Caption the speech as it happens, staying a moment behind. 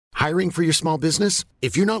Hiring for your small business?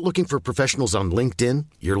 If you're not looking for professionals on LinkedIn,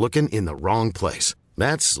 you're looking in the wrong place.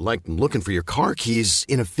 That's like looking for your car keys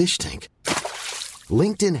in a fish tank.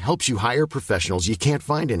 LinkedIn helps you hire professionals you can't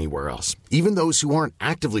find anywhere else, even those who aren't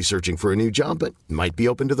actively searching for a new job but might be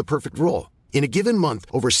open to the perfect role. In a given month,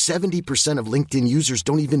 over 70% of LinkedIn users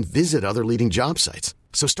don't even visit other leading job sites.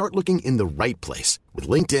 So start looking in the right place. With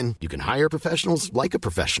LinkedIn, you can hire professionals like a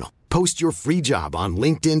professional. Post your free job on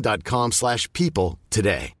linkedin.com/people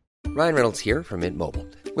today. Ryan Reynolds here from Mint Mobile.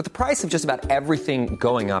 With the price of just about everything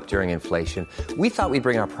going up during inflation, we thought we'd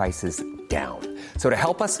bring our prices down. So to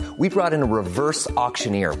help us, we brought in a reverse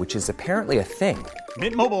auctioneer, which is apparently a thing.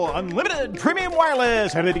 Mint Mobile Unlimited Premium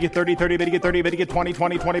Wireless. How to get 30, 30, bit to get 30, bit to get 20,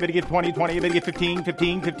 20, 20, bit to get 20, 20, bit to get 15,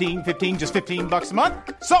 15, 15, 15, just $15 a month?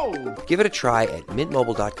 Sold! Give it a try at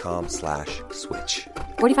mintmobile.com/switch.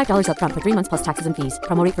 $45 up front for 3 months plus taxes and fees.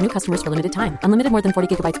 Promo rate for new customers for limited time. Unlimited more than 40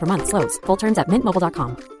 gigabytes per month. Slows full terms at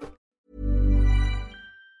mintmobile.com.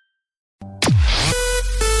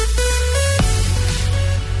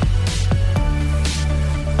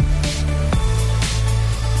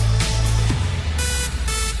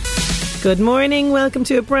 Good morning, welcome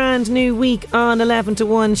to a brand new week on 11 to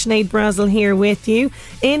 1. Sinead Brazel here with you.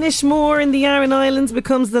 Inishmore in the Aran Islands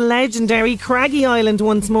becomes the legendary Craggy Island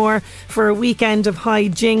once more for a weekend of high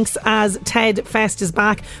jinks as Ted Fest is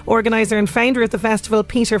back. Organiser and founder of the festival,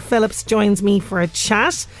 Peter Phillips, joins me for a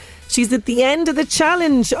chat. She's at the end of the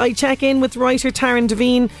challenge. I check in with writer Taryn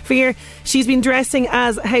Devine Fear. She's been dressing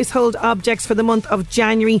as household objects for the month of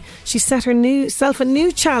January. She set herself a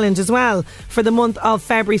new challenge as well for the month of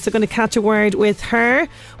February. So going to catch a word with her.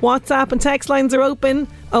 WhatsApp and text lines are open.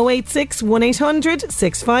 086 1800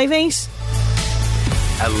 658.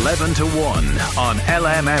 11 to 1 on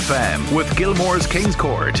LMFM with Gilmore's Kings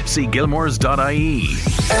Court. See gilmores.ie.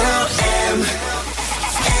 LMFM.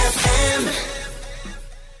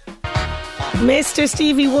 Mr.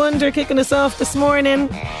 Stevie Wonder kicking us off this morning.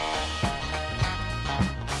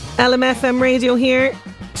 LMFM radio here.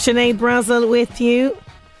 Sinead Brazel with you.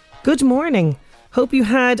 Good morning. Hope you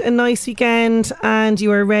had a nice weekend and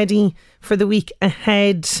you are ready for the week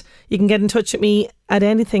ahead. You can get in touch with me at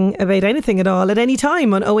anything about anything at all at any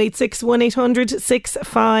time on 086 1800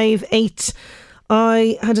 658.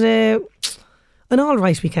 I had an all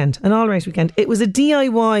right weekend. It was a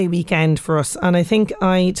DIY weekend for us, and I think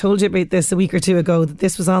I told you about this a week or two ago, that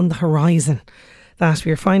this was on the horizon, that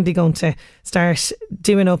we were finally going to start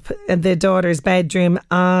doing up the daughter's bedroom.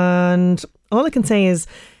 And all I can say is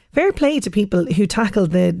fair play to people who tackle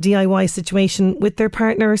the DIY situation with their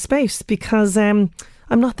partner or spouse, because I'm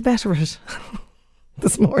not the better at it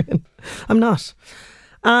this morning. I'm not.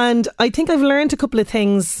 And I think I've learned a couple of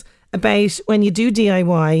things about when you do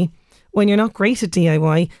DIY, when you're not great at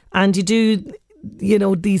DIY and you do,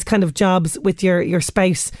 these kind of jobs with your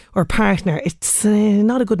spouse or partner. It's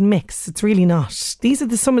not a good mix. It's really not. These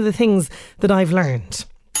are some of the things that I've learned.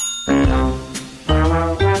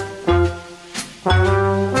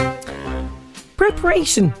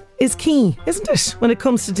 Preparation is key, isn't it, when it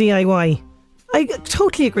comes to DIY? I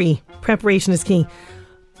totally agree. Preparation is key.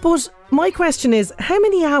 But my question is, how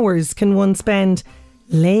many hours can one spend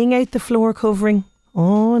laying out the floor covering?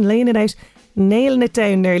 Oh, and laying it out, nailing it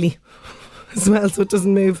down nearly as well so it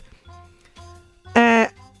doesn't move.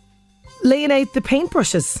 Laying out the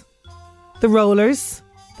paintbrushes, the rollers,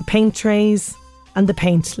 the paint trays and the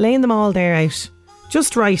paint. Laying them all there out,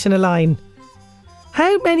 just right in a line.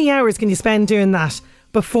 How many hours can you spend doing that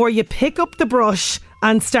before you pick up the brush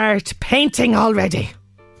and start painting already?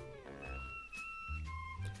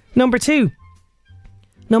 Number 2.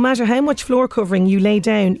 No matter how much floor covering you lay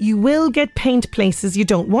down, you will get paint places you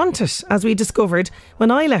don't want it, as we discovered when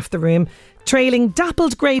I left the room, trailing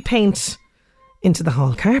dappled grey paint into the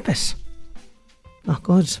hall carpet. Not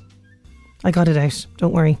good. I got it out,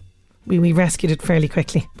 don't worry. We rescued it fairly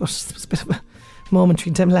quickly, but it was a bit of a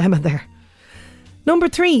momentary dilemma there. Number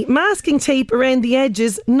 3, masking tape around the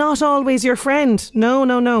edges, not always your friend.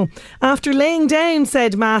 No. After laying down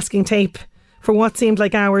said masking tape for what seemed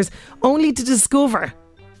like hours, only to discover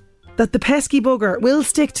that the pesky bugger will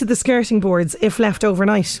stick to the skirting boards if left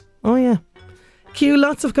overnight. Oh yeah. Cue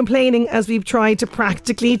lots of complaining as we've tried to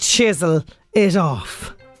practically chisel it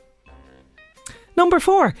off. Number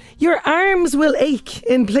 4, your arms will ache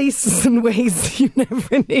in places and ways you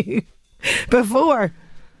never knew before.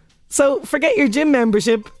 So forget your gym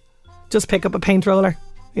membership. Just pick up a paint roller.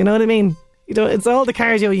 You know what I mean? It's all the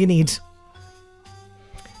cardio you need.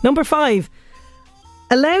 Number 5,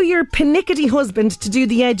 allow your panickety husband to do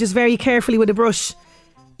the edges very carefully with a brush.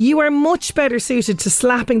 You are much better suited to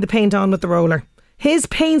slapping the paint on with the roller. His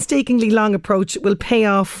painstakingly long approach will pay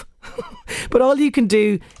off But all you can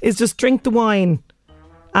do is just drink the wine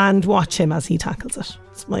and watch him as he tackles it.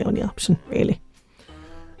 It's my only option, really.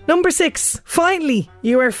 Number 6, finally,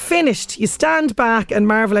 you are finished. You stand back and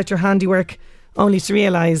marvel at your handiwork, only to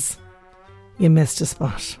realise you missed a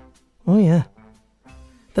spot. Oh yeah.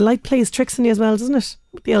 The light plays tricks on you as well, doesn't it?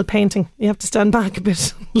 With the old painting. You have to stand back a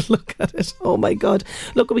bit and look at it. Oh my God.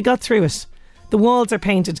 Look, we got through it. The walls are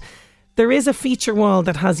painted. There is a feature wall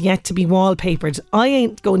that has yet to be wallpapered. I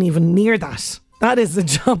ain't going even near that. That is a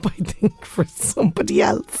job, I think, for somebody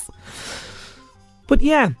else. But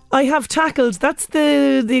yeah, I have tackled, that's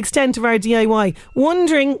the extent of our DIY.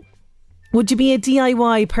 Wondering, would you be a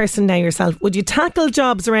DIY person now yourself? Would you tackle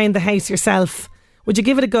jobs around the house yourself? Would you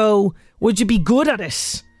give it a go? Would you be good at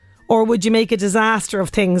it? Or would you make a disaster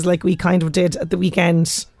of things like we kind of did at the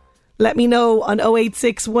weekend? Let me know on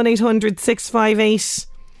 086 1800 658.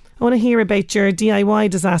 I want to hear about your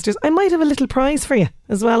DIY disasters. I might have a little prize for you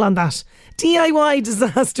as well on that. DIY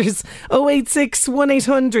disasters, 086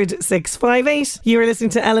 1800 658. You are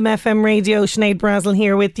listening to LMFM Radio. Sinead Brazel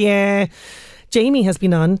here with you. Jamie has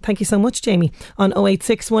been on. Thank you so much, Jamie. On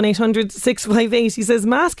 086 1800 658. He says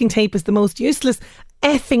masking tape is the most useless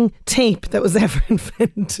effing tape that was ever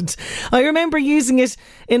invented. I remember using it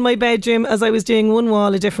in my bedroom as I was doing one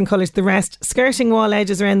wall a different colour to the rest, skirting wall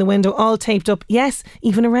edges around the window, all taped up. Yes,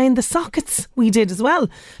 even around the sockets we did as well.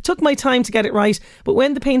 Took my time to get it right, but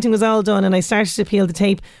when the painting was all done and I started to peel the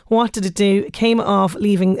tape, what did it do? It came off,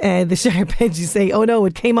 leaving the sharp edge. You say, oh no,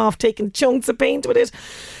 it came off, taking chunks of paint with it.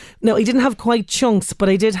 No, I didn't have quite chunks, but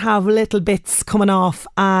I did have little bits coming off,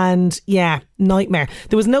 and yeah, nightmare.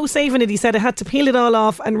 There was no saving it. He said I had to peel it all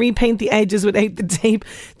off and repaint the edges without the tape.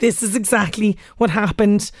 This is exactly what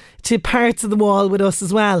happened to parts of the wall with us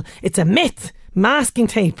as well. It's a myth. Masking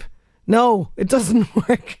tape. No, it doesn't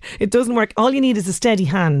work. It doesn't work. All you need is a steady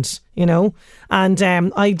hand, you know. And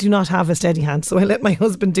I do not have a steady hand, so I let my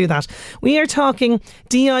husband do that. We are talking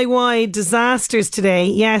DIY disasters today.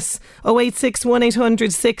 Yes, 086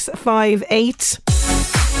 1800 658.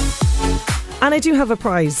 And I do have a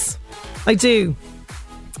prize. I do.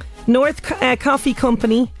 North Coffee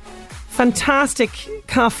Company. Fantastic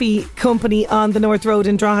coffee company on the North Road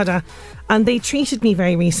in Drogheda. And they treated me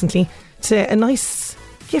very recently to a nice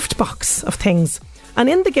gift box of things, and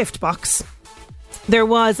in the gift box there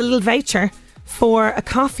was a little voucher for a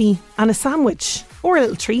coffee and a sandwich or a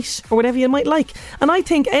little treat or whatever you might like. And I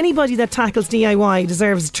think anybody that tackles DIY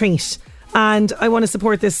deserves a treat, and I want to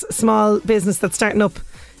support this small business that's starting up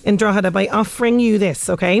in Drogheda by offering you this.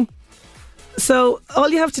 Okay, so all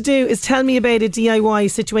you have to do is tell me about a DIY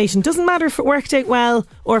situation. Doesn't matter if it worked out well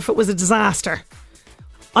or if it was a disaster.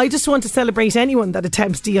 I just want to celebrate anyone that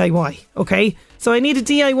attempts DIY, okay? So I need a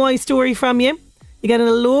DIY story from you. You get a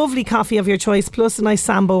lovely coffee of your choice, plus a nice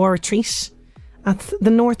sambo or a treat at the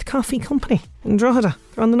North Coffee Company in Drogheda.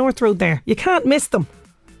 They're on the North Road there. You can't miss them.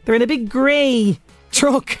 They're in a big grey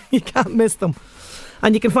truck. You can't miss them.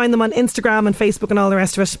 And you can find them on Instagram and Facebook and all the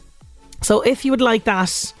rest of it. So if you would like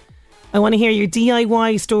that, I want to hear your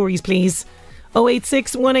DIY stories, please.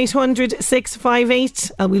 086 1800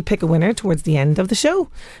 658. And we'll pick a winner towards the end of the show.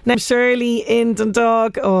 Now, Shirley in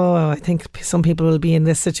Dundalk. Oh, I think some people will be in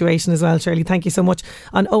this situation as well. Shirley, thank you so much.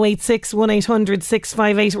 On 086 1800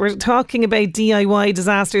 658. We're talking about DIY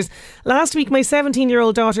disasters. Last week, my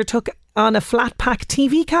 17-year-old daughter took on a flat pack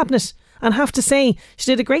TV cabinet. And have to say,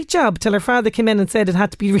 she did a great job till her father came in and said it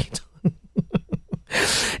had to be redone.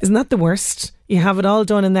 Isn't that the worst? You have it all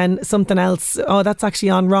done and then something else, oh, that's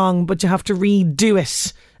actually on wrong, but you have to redo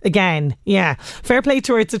it again. Yeah, fair play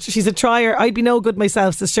to her. She's a trier. I'd be no good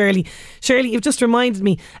myself, says Shirley. Shirley, you've just reminded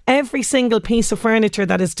me, every single piece of furniture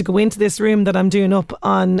that is to go into this room that I'm doing up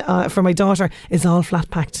on for my daughter is all flat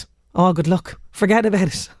packed. Oh, good luck. Forget about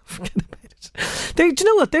it. Forget about it. Do you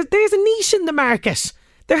know what? There's a niche in the market.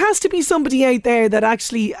 There has to be somebody out there that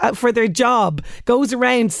actually, for their job, goes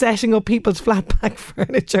around setting up people's flat pack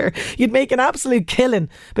furniture. You'd make an absolute killing,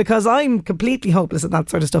 because I'm completely hopeless at that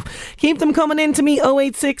sort of stuff. Keep them coming in to me,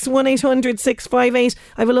 086 1800 658.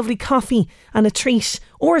 I have a lovely coffee and a treat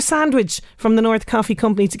or a sandwich from the North Coffee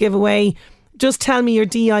Company to give away. Just tell me your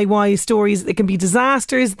DIY stories. They can be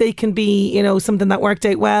disasters. They can be, you know, something that worked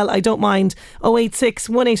out well. I don't mind. 086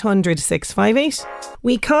 1800 658.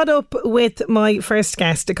 We caught up with my first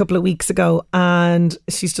guest a couple of weeks ago, and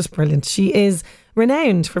she's just brilliant. She is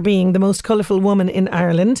renowned for being the most colourful woman in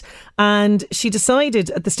Ireland, and she decided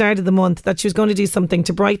at the start of the month that she was going to do something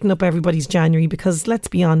to brighten up everybody's January, because let's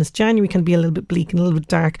be honest, January can be a little bit bleak and a little bit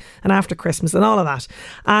dark, and after Christmas and all of that.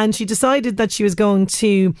 And she decided that she was going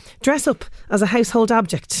to dress up as a household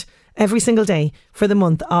object every single day for the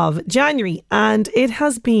month of January, and it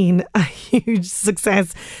has been a huge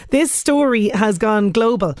success. This story has gone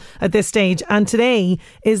global at this stage, and today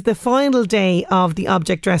is the final day of the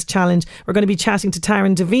Object Dress Challenge. We're going to be chatting to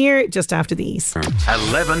Taryn DeVere just after these.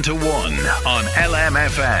 11 to 1 on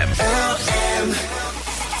LMFM.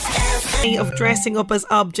 Of dressing up as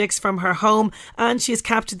objects from her home, and she has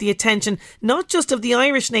captured the attention not just of the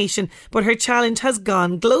Irish nation, but her challenge has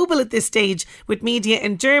gone global at this stage, with media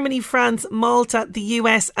in Germany, France, Malta, the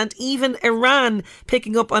US and even Iran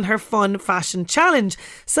picking up on her fun fashion challenge.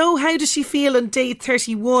 So how does she feel on day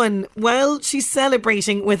 31? Well, she's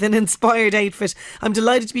celebrating with an inspired outfit. I'm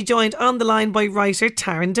delighted to be joined on the line by writer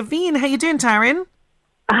Taryn DeVere. How you doing, Taryn?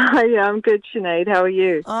 Yeah, I'm good, Sinead. How are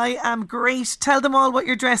you? I am great. Tell them all what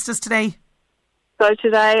you're dressed as today. So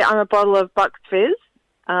today I'm a bottle of Bucks Fizz.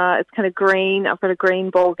 It's kind of green. I've got a green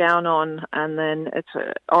ball gown on, and then it's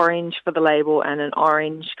orange for the label and an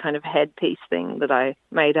orange kind of headpiece thing that I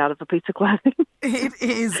made out of a piece of clothing. It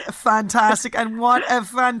is fantastic, and what a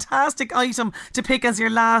fantastic item to pick as your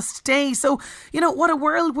last day. So, what a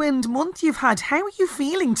whirlwind month you've had. How are you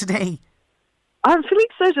feeling today? I'm feeling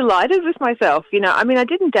so delighted with myself. I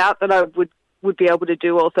didn't doubt that I would be able to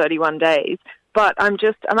do all 31 days, but I'm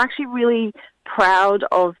actually really proud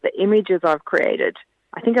of the images I've created.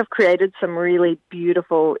 I think I've created some really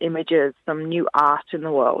beautiful images, some new art in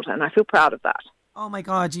the world, and I feel proud of that. Oh my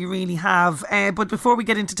God, you really have. But before we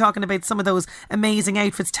get into talking about some of those amazing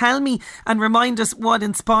outfits, tell me and remind us what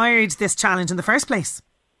inspired this challenge in the first place.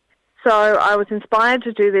 So I was inspired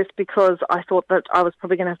to do this because I thought that I was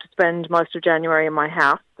probably going to have to spend most of January in my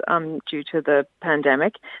house due to the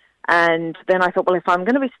pandemic. And then I thought, well, if I'm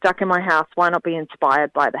going to be stuck in my house, why not be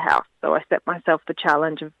inspired by the house? So I set myself the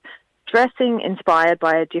challenge of dressing inspired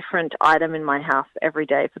by a different item in my house every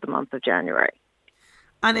day for the month of January.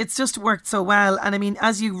 And it's just worked so well. And I mean,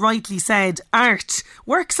 as you rightly said, art,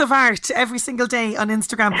 works of art every single day on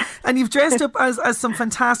Instagram. And you've dressed up as some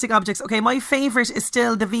fantastic objects. Okay, my favourite is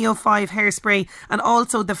still the VO5 hairspray, and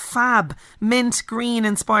also the fab mint green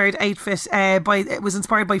inspired outfit. It was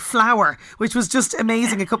inspired by Flower, which was just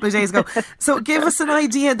amazing a couple of days ago. So give us an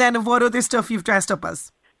idea then of what other stuff you've dressed up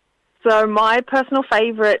as. So my personal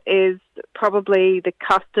favourite is probably the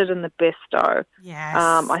custard and the bisto. Yes.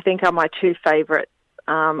 I think are my two favourites.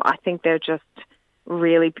 I think they're just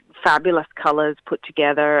really fabulous colours put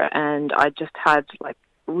together, and I just had like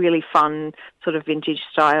really fun sort of vintage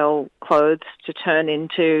style clothes to turn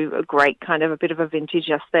into a great kind of a bit of a vintage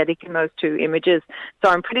aesthetic in those two images.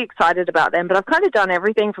 So I'm pretty excited about them, but I've kind of done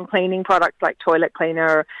everything from cleaning products like toilet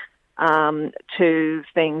cleaner to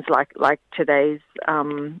things like today's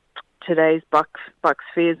Bucks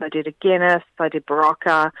Fizz. I did a Guinness, I did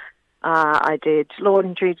Barocca. I did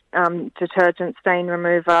laundry detergent, stain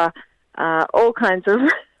remover, all kinds of...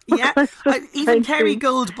 Yeah, even Kerry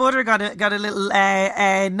Gold Butter got a little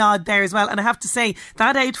nod there as well. And I have to say,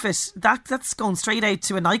 that outfit, that's going straight out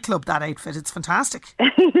to a nightclub, that outfit. It's fantastic.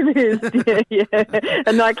 It is, yeah.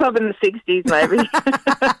 A nightclub in the 60s, maybe.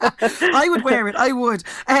 I would wear it, I would.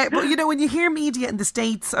 But, when you hear media in the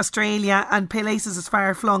States, Australia and places as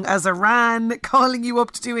far-flung as Iran calling you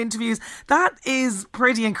up to do interviews, that is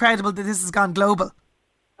pretty incredible that this has gone global.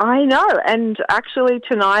 I know, and actually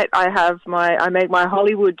tonight I make my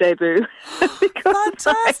Hollywood debut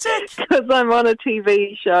Fantastic! Because I'm on a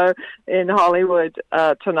TV show in Hollywood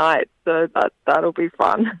tonight, so that'll be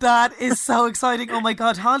fun. That is so exciting. Oh my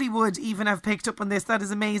God, Hollywood even have picked up on this. That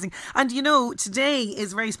is amazing. And today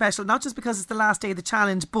is very special, not just because it's the last day of the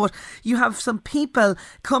challenge, but you have some people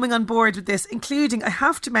coming on board with this, including, I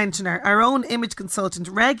have to mention her, our own image consultant,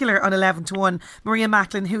 regular on 11 to 1, Maria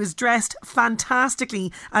Macklin, who is dressed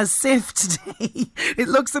fantastically as Sif today. It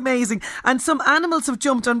looks amazing. And some animals have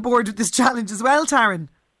jumped on board with this challenge as well, Taryn.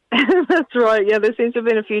 That's right. Yeah, there seems to have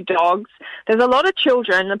been a few dogs. There's a lot of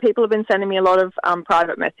children, and people have been sending me a lot of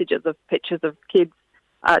private messages of pictures of kids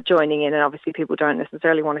joining in, and obviously people don't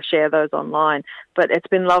necessarily want to share those online. But it's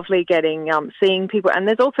been lovely seeing people, and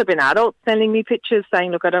there's also been adults sending me pictures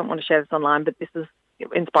saying, look, I don't want to share this online, but this is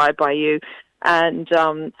inspired by you. And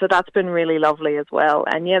so that's been really lovely as well.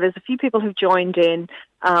 And yeah, there's a few people who've joined in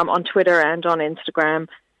on Twitter and on Instagram.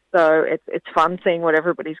 So it's fun seeing what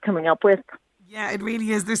everybody's coming up with. Yeah, it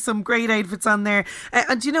really is. There's some great outfits on there.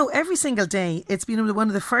 And every single day, it's been one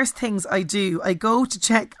of the first things I do. I go to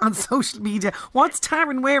check on social media, what's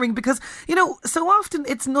Taryn wearing? Because, so often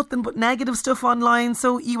it's nothing but negative stuff online.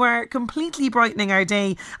 So you are completely brightening our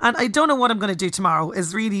day. And I don't know what I'm going to do tomorrow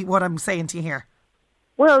is really what I'm saying to you here.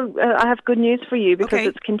 Well, I have good news for you because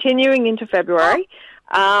it's continuing into February.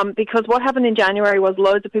 Because what happened in January was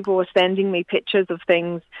loads of people were sending me pictures of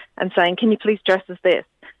things and saying, can you please dress as this?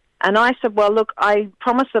 And I said, well, look, I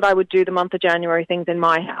promised that I would do the month of January things in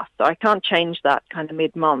my house, so I can't change that kind of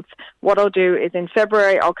mid-month. What I'll do is in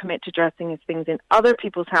February, I'll commit to dressing as things in other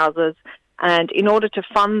people's houses. And in order to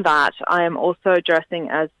fund that, I am also dressing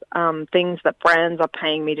as things that brands are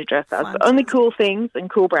paying me to dress as. But only cool things and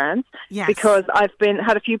cool brands. Yes. Because I've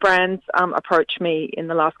had a few brands approach me in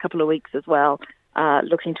the last couple of weeks as well,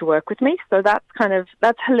 looking to work with me. So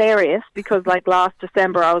that's hilarious because like last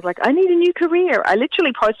December, I was like, I need a new career. I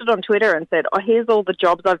literally posted on Twitter and said, oh, here's all the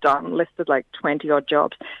jobs I've done, listed like 20 odd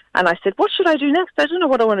jobs. And I said, what should I do next? I don't know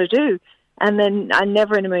what I want to do. And then I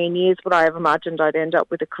never in a million years would I have imagined I'd end up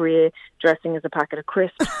with a career dressing as a packet of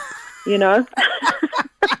crisps, you know?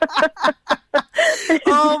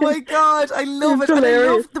 Oh my God, I love it. Hilarious. And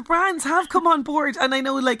I love the brands have come on board, and I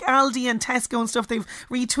know like Aldi and Tesco and stuff, they've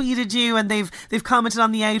retweeted you and they've commented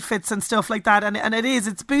on the outfits and stuff like that, and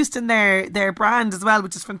it's boosting their brand as well,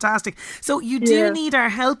 which is fantastic. So you do need our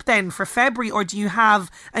help then for February, or do you have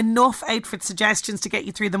enough outfit suggestions to get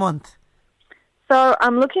you through the month? So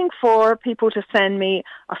I'm looking for people to send me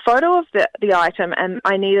a photo of the item, and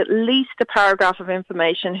I need at least a paragraph of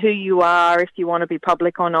information, who you are, if you want to be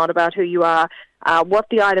public or not about who you are, what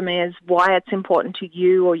the item is, why it's important to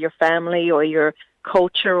you or your family or your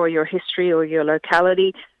culture or your history or your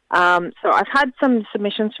locality. So I've had some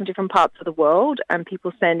submissions from different parts of the world and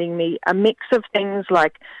people sending me a mix of things,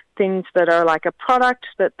 like things that are like a product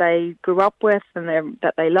that they grew up with and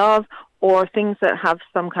that they love, or things that have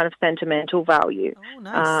some kind of sentimental value. Oh,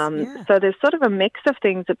 nice. So there's sort of a mix of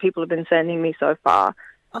things that people have been sending me so far.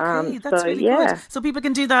 Okay, that's really good. So people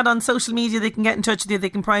can do that on social media. They can get in touch with you.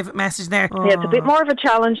 They can private message there. Yeah, it's a bit more of a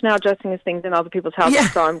challenge now, dressing as things in other people's houses. Yeah.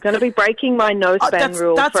 So I'm going to be breaking my no-spend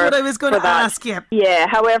rule. That's what I was going to ask you. Yeah,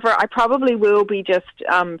 however, I probably will be just,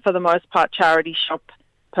 for the most part, charity shop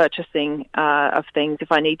purchasing of things if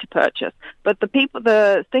I need to purchase. But the things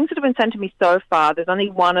that have been sent to me so far, there's only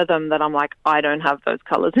one of them that I'm like, I don't have those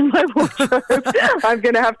colours in my wardrobe. I'm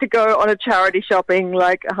going to have to go on a charity shopping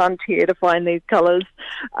hunt here to find these colours.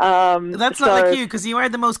 That's not like you, because you are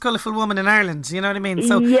the most colourful woman in Ireland. You know what I mean?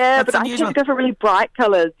 So yeah, but unusual. I tend to go for really bright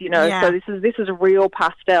colours. You know, so this is real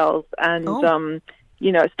pastels and.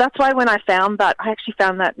 You know, so that's why when I actually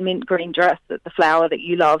found that mint green dress, the flower that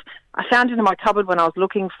you love. I found it in my cupboard when I was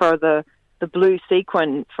looking for the blue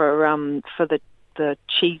sequin for the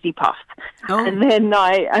cheesy puff. Oh. And when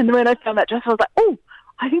I found that dress, I was like, oh,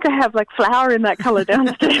 I think I have flour in that colour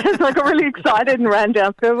downstairs. I got really excited and ran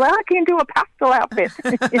downstairs. Well, I can do a pastel outfit.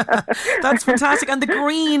 That's fantastic. And the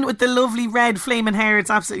green with the lovely red flaming hair,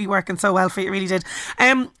 it's absolutely working so well for you. It really did.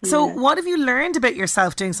 So what have you learned about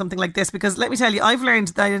yourself doing something like this? Because let me tell you, I've learned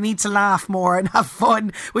that I need to laugh more and have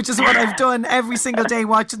fun, which is what I've done every single day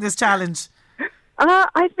watching this challenge.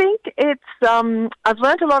 I think it's, I've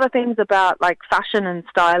learned a lot of things about fashion and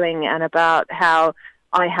styling, and about how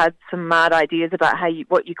I had some mad ideas about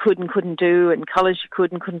what you could and couldn't do, and colours you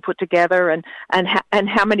could and couldn't put together, and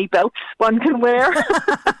how many belts one can wear.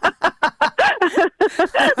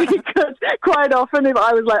 Because quite often, if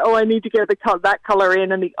I was like, oh, I need to get that colour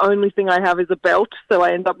in, and the only thing I have is a belt, so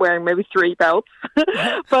I end up wearing maybe 3 belts.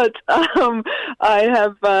 But I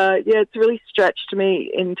have, it's really stretched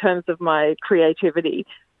me in terms of my creativity.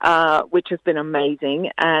 Which has been amazing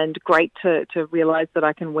and great to realise that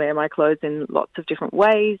I can wear my clothes in lots of different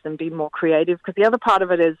ways and be more creative. Because the other part of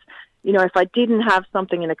it is, you know, if I didn't have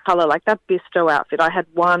something in a colour, like that Bisto outfit, I had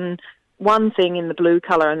one thing in the blue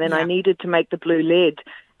colour, and then I needed to make the blue lid,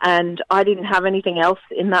 and I didn't have anything else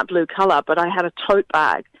in that blue colour, but I had a tote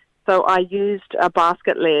bag. So I used a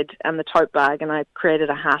basket lid and the tote bag, and I created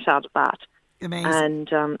a hat out of that. Amazing. And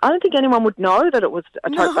I don't think anyone would know that it was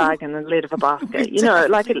a tote bag and the lid of a basket. You know,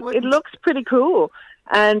 it looks pretty cool.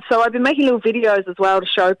 And so I've been making little videos as well to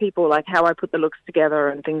show people how I put the looks together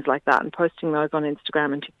and things like that, and posting those on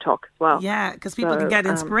Instagram and TikTok as well. Yeah, because people can get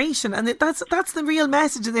inspiration, and that's the real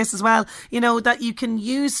message of this as well. You know, that you can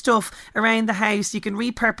use stuff around the house, you can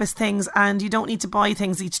repurpose things, and you don't need to buy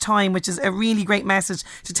things each time, which is a really great message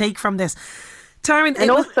to take from this. Taryn,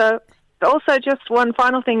 and also, just one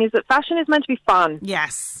final thing is that fashion is meant to be fun.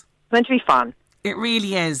 Yes. It's meant to be fun. It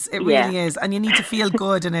really is. It really is. And you need to feel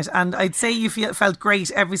good in it. And I'd say you felt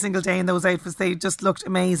great every single day in those outfits. They just looked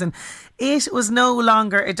amazing. It was no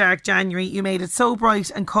longer a dark January. You made it so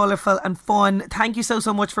bright and colourful and fun. Thank you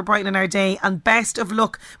so much for brightening our day. And best of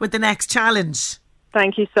luck with the next challenge.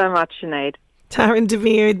 Thank you so much, Sinead. Taryn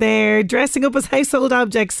DeVere there, dressing up as household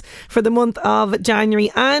objects for the month of January,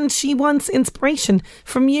 and she wants inspiration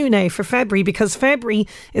from you now for February, because February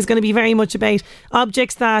is going to be very much about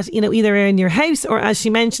objects that, you know, either are in your house or, as she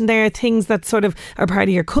mentioned there, things that sort of are part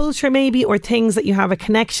of your culture maybe, or things that you have a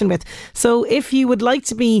connection with. So if you would like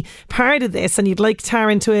to be part of this and you'd like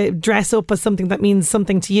Taryn to dress up as something that means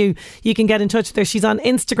something to you, you can get in touch with her. She's on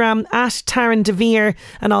Instagram at Taryn DeVere,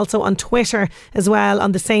 and also on Twitter as well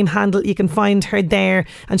on the same handle. You can find her there,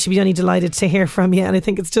 and she'll be only delighted to hear from you. And I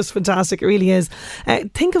think it's just fantastic. It really is.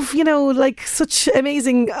 Think of, you know, like such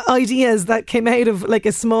amazing ideas that came out of like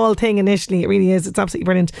a small thing initially. It really is. It's absolutely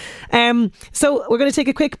brilliant. So we're going to take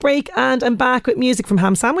a quick break, and I'm back with music from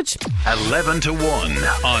Ham Sandwich. 11 to 1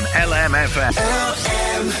 on LMFM.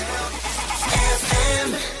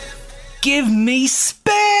 Give me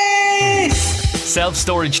space.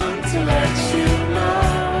 Self-storage.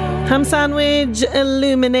 Ham Sandwich,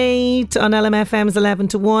 Illuminate on LMFM's 11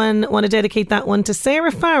 to 1. Want to dedicate that one to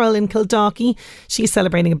Sarah Farrell in Kildalkey. She's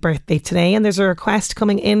celebrating a birthday today, and there's a request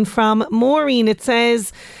coming in from Maureen. It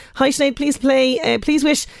says, hi Sinead, please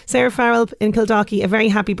wish Sarah Farrell in Kildalkey a very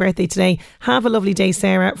happy birthday today. Have a lovely day,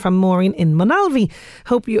 Sarah, from Maureen in Monalvey.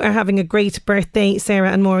 Hope you are having a great birthday,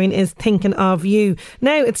 Sarah, and Maureen is thinking of you.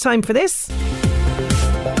 Now it's time for this.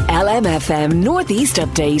 LMFM Northeast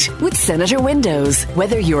Update with Senator Windows.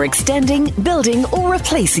 Whether you're extending, building or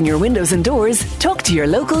replacing your windows and doors, talk to your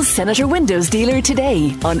local Senator Windows dealer today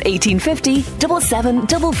on 1850 77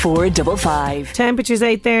 4455. Temperatures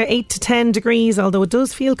out there 8 to 10 degrees, although it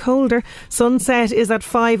does feel colder. Sunset is at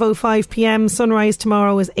 5:05pm. Sunrise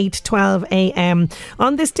tomorrow is 8:12am.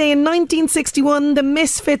 On this day in 1961, The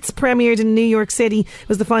Misfits premiered in New York City. It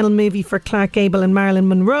was the final movie for Clark Gable and Marilyn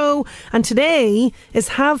Monroe. And today is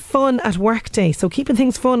Have Fun at Work Day. So keeping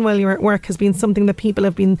things fun while you're at work has been something that people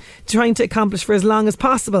have been trying to accomplish for as long as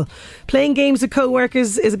possible. Playing games with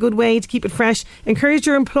co-workers is a good way to keep it fresh. Encourage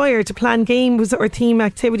your employer to plan games or theme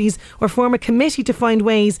activities, or form a committee to find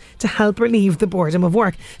ways to help relieve the boredom of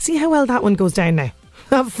work. See how well that one goes down now.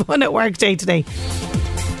 Have fun at Work Day today.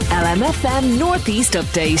 LMFM Northeast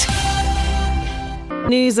Update.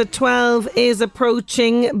 News at 12 is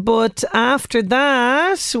approaching, but after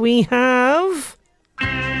that we have...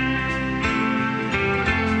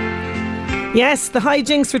 Yes, the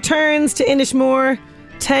hijinks returns to Inishmore.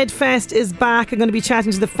 Ted Fest is back. I'm going to be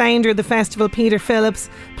chatting to the founder of the festival, Peter Phillips.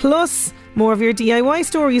 Plus, more of your DIY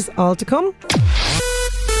stories, all to come.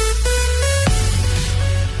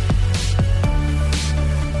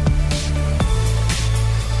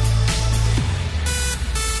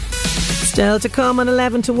 Still to come on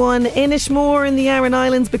 11 to 1. Inishmore in the Aran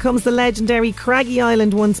Islands becomes the legendary Craggy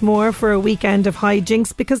Island once more for a weekend of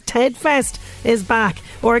hijinks, because Ted Fest is back.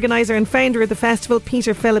 Organiser and founder of the festival,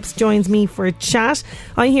 Peter Phillips, joins me for a chat.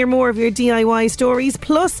 I hear more of your DIY stories,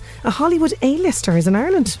 plus a Hollywood A-lister is in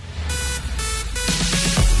Ireland.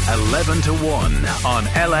 11 to 1 on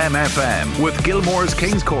LMFM with Gilmore's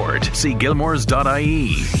Kings Court. See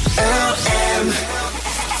gilmores.ie.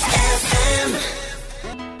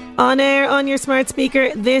 On air, on your smart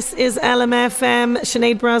speaker, this is LMFM.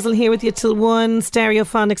 Sinead Brazel here with you till 1.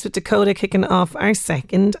 Stereophonics with Dakota kicking off our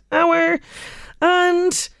second hour.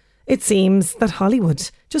 And it seems that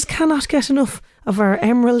Hollywood just cannot get enough of our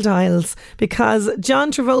Emerald Isles, because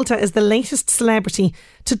John Travolta is the latest celebrity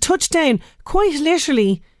to touch down, quite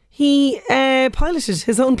literally. He piloted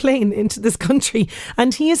his own plane into this country,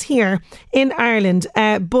 and he is here in Ireland,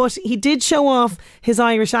 but he did show off his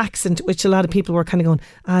Irish accent, which a lot of people were kind of going,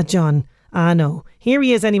 John, no. Here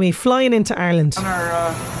he is anyway, flying into Ireland. On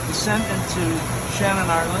our descent into Shannon,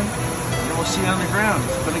 Ireland, and we'll see you on the ground.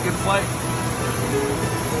 It's been a good flight.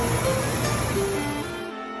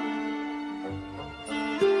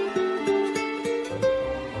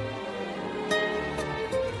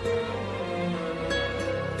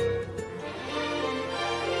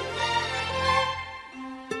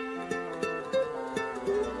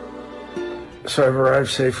 So I've arrived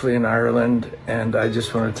safely in Ireland, and I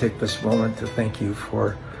just want to take this moment to thank you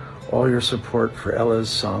for all your support for Ella's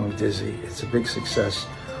song Dizzy. It's a big success.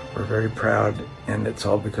 We're very proud, and it's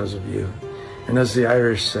all because of you. And as the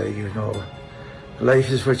Irish say, you know, life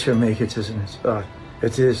is what you make it, isn't it? Oh,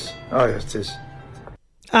 it is. Oh, yes, it is.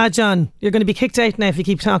 John, you're going to be kicked out now if you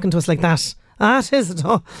keep talking to us like that. It is it.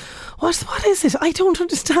 Oh, what is it? I don't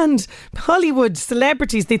understand. Hollywood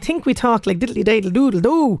celebrities, they think we talk like diddly daddle doodle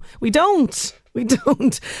do. We don't. We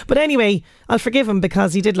don't. But anyway, I'll forgive him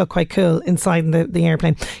because he did look quite cool inside the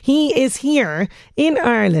airplane. He is here in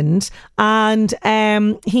Ireland, and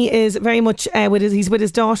he is very much he's with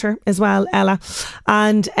his daughter as well, Ella,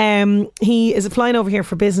 and he is flying over here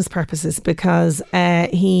for business purposes because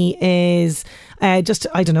he is just,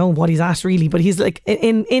 I don't know what he's at really, but he's like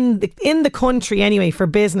in the country anyway for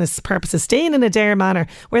business purposes, staying in Adair Manor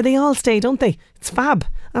where they all stay, don't they? It's fab.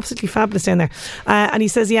 Absolutely fabulous down there. And he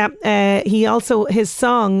says, he also, his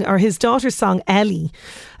daughter's song, Ella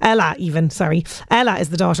is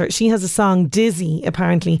the daughter. She has a song, Dizzy,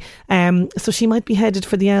 apparently. So she might be headed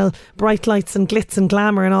for the bright lights and glitz and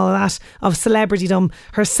glamour and all of that of celebritydom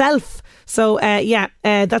herself. So,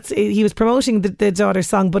 he was promoting the daughter's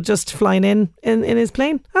song, but just flying in his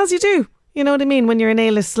plane, as you do. You know what I mean? When you're an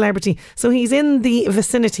A-list celebrity. So he's in the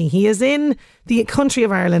vicinity. He is in the country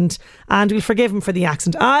of Ireland, and we'll forgive him for the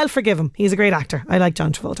accent. I'll forgive him. He's a great actor. I like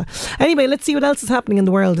John Travolta. Anyway, let's see what else is happening in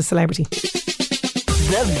the world of celebrity.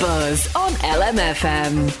 The Buzz on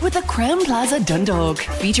LMFM with the Crown Plaza Dundalk,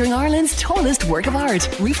 featuring Ireland's tallest work of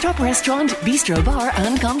art, rooftop restaurant, bistro bar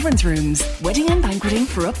and conference rooms, wedding and banqueting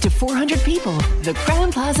for up to 400 people. The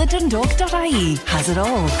Crown Plaza Dundalk.ie has it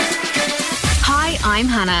all. Hi, I'm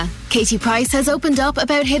Hannah. Katie Price has opened up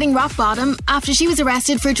about hitting rock bottom after she was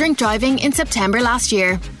arrested for drink driving in September last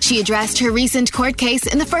year. She addressed her recent court case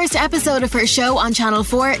in the first episode of her show on Channel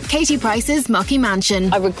 4, Katie Price's Mucky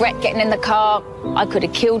Mansion. I regret getting in the car. I could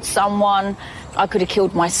have killed someone. I could have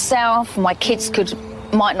killed myself. My kids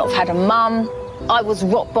might not have had a mum. I was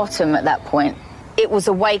rock bottom at that point. It was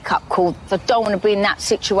a wake-up call. I don't want to be in that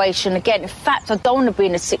situation again. In fact, I don't want to be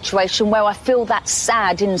in a situation where I feel that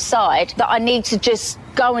sad inside that I need to just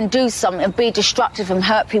go and do something and be destructive and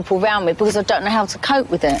hurt people around me because I don't know how to cope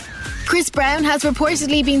with it. Chris Brown has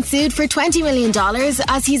reportedly been sued for $20 million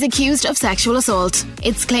as he's accused of sexual assault.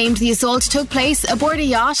 It's claimed the assault took place aboard a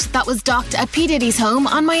yacht that was docked at P. Diddy's home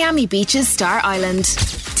on Miami Beach's Star Island.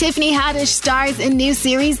 Tiffany Haddish stars in new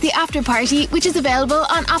series The After Party, which is available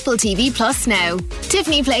on Apple TV Plus now.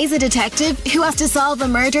 Tiffany plays a detective who has to solve a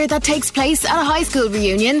murder that takes place at a high school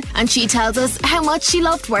reunion, and she tells us how much she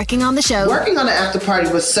loved working on the show. Working on The After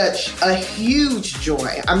Party was such a huge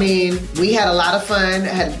joy. I mean, we had a lot of fun,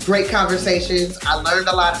 had great conversations. I learned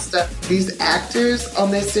a lot of stuff. These actors on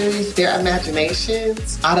this series, their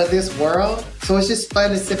imaginations out of this world. So it's just fun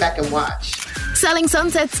to sit back and watch. Selling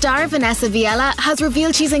Sunset star Vanessa Viella has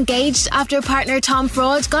revealed she's engaged after partner Tom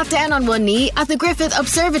Ford got down on one knee at the Griffith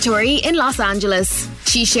Observatory in Los Angeles.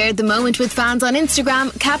 She shared the moment with fans on Instagram,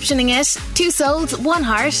 captioning it, 2 souls, 1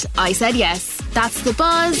 heart, I said yes. That's The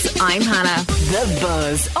Buzz. I'm Hannah. The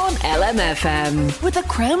Buzz on LMFM with the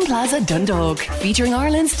Crown Plaza Dundalk, featuring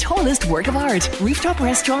Ireland's tallest work of art, rooftop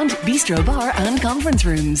restaurant, bistro bar and conference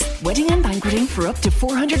rooms, wedding and banqueting for up to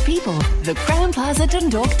 400 people. The Crown Plaza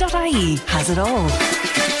Dundalk.ie has it all.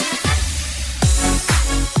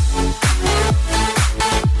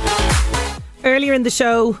 Earlier in the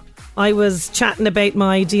show, I was chatting about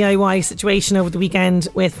my DIY situation over the weekend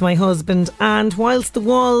with my husband, and whilst the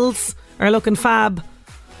walls are looking fab,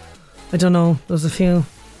 I don't know, there's a few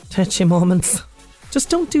touchy moments. Just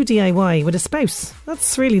don't do DIY with a spouse.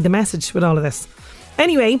 That's really the message with all of this.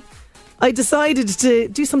 Anyway, I decided to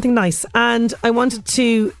do something nice, and I wanted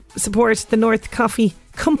to support the North Coffee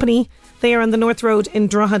Company. They are on the North Road in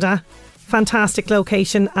Drogheda. Fantastic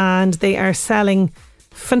location, and they are selling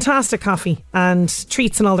fantastic coffee and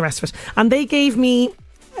treats and all the rest of it. And they gave me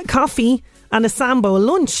coffee and a Sambo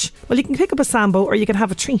lunch. Well, you can pick up a Sambo or you can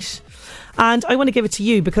have a treat. And I want to give it to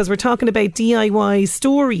you because we're talking about DIY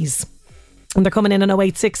stories. And they're coming in on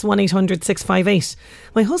 086 1800 658.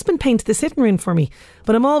 My husband painted the sitting room for me,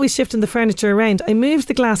 but I'm always shifting the furniture around. I moved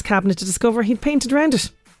the glass cabinet to discover he'd painted around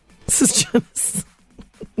it. This is Janice.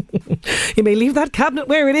 You may leave that cabinet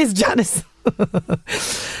where it is, Janice.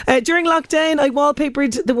 During lockdown, I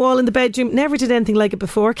wallpapered the wall in the bedroom. Never did anything like it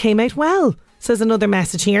before. Came out well, says another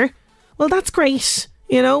message here. Well, that's great.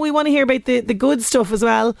 You know, we want to hear about the good stuff as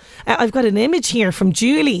well. I've got an image here from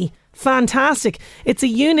Julie. Fantastic. It's a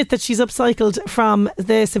unit that she's upcycled from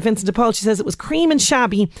the St Vincent de Paul. She says it was cream and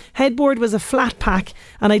shabby. Headboard was a flat pack,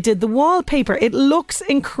 and I did the wallpaper. It looks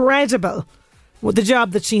incredible, the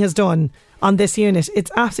job that she has done on this unit. It's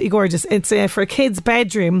absolutely gorgeous. It's for a kid's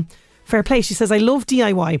bedroom. Fair play. She says, I love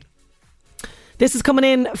DIY. This is coming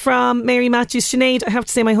in from Mary Matthews. Sinead, I have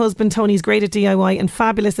to say my husband Tony's great at DIY and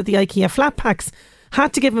fabulous at the IKEA flat packs.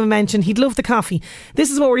 Had to give him a mention. He'd love the coffee. This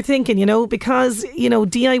is what we're thinking, you know, because, you know,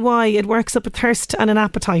 DIY, it works up a thirst and an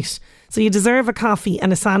appetite. So you deserve a coffee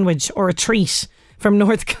and a sandwich or a treat from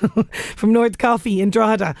North Coffee in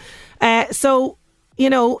Drogheda. So, you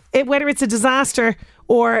know, whether it's a disaster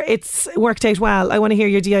or it's worked out well. I want to hear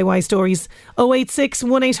your DIY stories. 086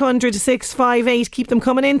 1800 658. Keep them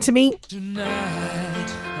coming in to me.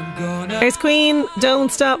 There's Queen,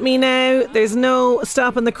 Don't Stop Me Now. There's no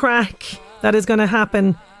stopping the crack that is going to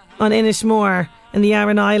happen on Inishmore in the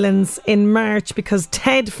Aran Islands in March, because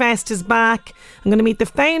Ted Fest is back. I'm going to meet the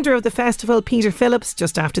founder of the festival, Peter Phillips,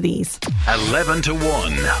 just after these. 11 to 1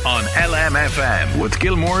 on LMFM with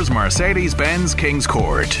Gilmore's Mercedes-Benz Kings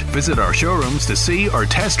Court. Visit our showrooms to see or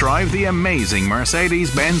test drive the amazing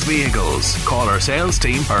Mercedes-Benz vehicles. Call our sales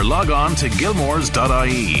team or log on to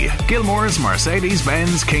gilmores.ie. Gilmore's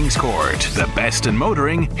Mercedes-Benz Kings Court. The best in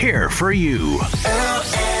motoring, here for you.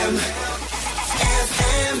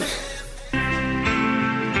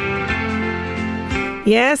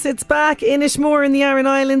 Yes, it's back. Inishmore in the Aran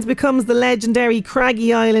Islands becomes the legendary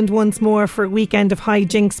Craggy Island once more for a weekend of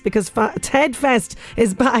hijinks, because Ted Fest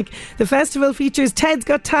is back. The festival features Ted's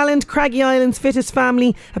Got Talent, Craggy Island's Fittest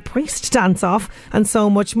Family, a priest dance-off and so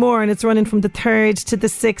much more, and it's running from the 3rd to the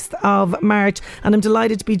 6th of March, and I'm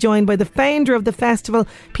delighted to be joined by the founder of the festival,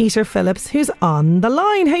 Peter Phillips, who's on the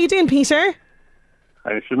line. How you doing, Peter?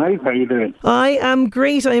 Hi Sinead, how are you doing? I am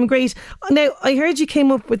great. Now, I heard you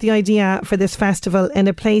came up with the idea for this festival in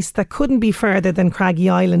a place that couldn't be further than Craggy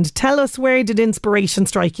Island. Tell us, where did inspiration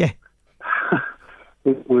strike you?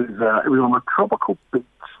 It was on a tropical beach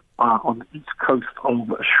on the east coast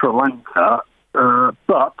of Sri Lanka,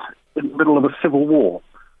 but in the middle of a civil war.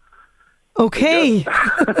 Okay.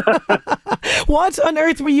 What on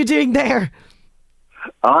earth were you doing there?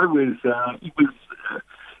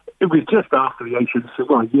 It was just after the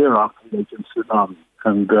a year after the Asian tsunami,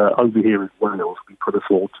 and over here in Wales, we put a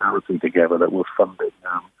small charity together that was funding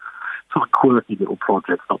sort of quirky little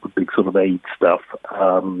projects, not the big sort of aid stuff.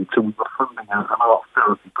 So we were funding an art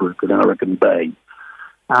therapy group in Aragon Bay,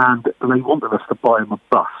 and they wanted us to buy them a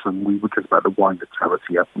bus, and we were just about to wind the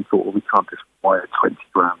charity up and thought, well, we can't just wire 20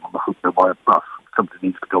 grand on the hook to buy a bus. Somebody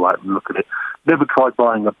needs to go out and look at it. Never tried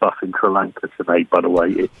buying a bus in Sri Lanka today, by the way.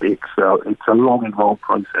 It's a long, involved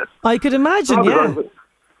process. I could imagine, I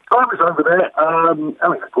was over there.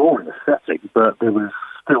 It's a glorious setting, but there was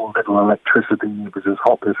still little electricity. It was as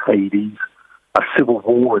hot as Hades. A civil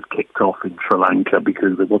war had kicked off in Sri Lanka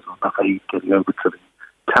because there wasn't enough aid getting over to the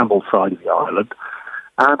Tamil side of the island.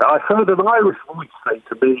 And I heard an Irish voice say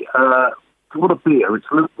to me, "Do you want a beer?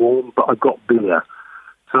 It's lukewarm, but I've got beer."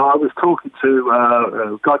 So I was talking to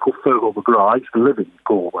a guy called Fergal McGrath, who lives in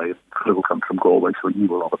Galway. Fergal comes from Galway, so he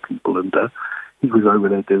knew a lot of people, and he was over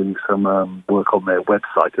there doing some work on their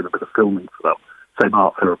website and a bit of filming for them. Same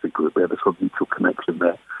art therapy group, we had a sort of mutual connection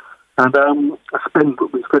there. And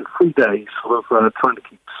we spent 3 days sort of trying to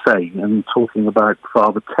keep sane and talking about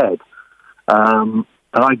Father Ted. I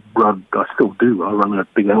still do. I run a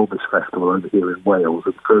big Elvis festival over here in Wales,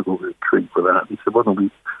 and Fergal was intrigued with that. He said, why don't we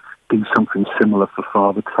do something similar for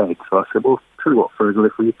Father Ted? So I said, well, tell you what, Fergal,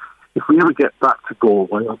 if we ever get back to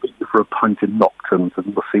Galway, I'll get you for a pint in Nocturnes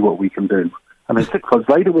and we'll see what we can do. And then 6 months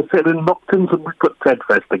later, we're sitting in Nocturnes and we put Ted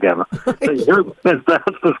Fest together. There you go. That's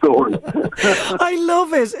the story. I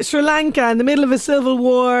love it. Sri Lanka in the middle of a civil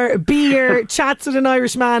war, beer, chats with an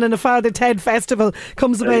Irish man, and a Father Ted festival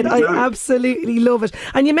comes about. I absolutely love it.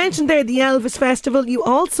 And you mentioned there the Elvis Festival. You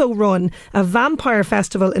also run a vampire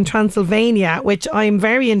festival in Transylvania, which I'm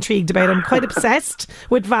very intrigued about. I'm quite obsessed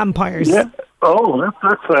with vampires. Yeah. Oh,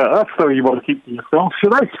 that's something you want to keep to yourself,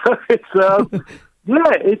 should I? It's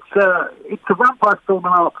a vampire film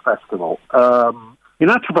and art festival. In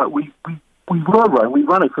actual fact, we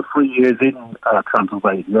ran it for 3 years in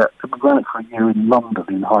Transylvania, and we ran it for a year in London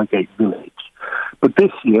in Highgate Village. But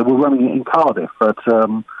this year we're running it in Cardiff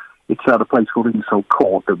it's at a place called Insult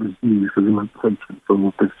Court that was used as a location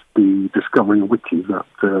for the Discovery of Witches, that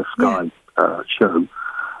Sky show.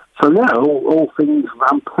 So all things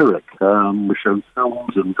vampiric. We showed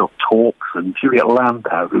films and got talks, and Juliet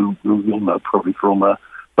Landau, who you'll know probably from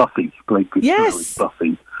Buffy, played good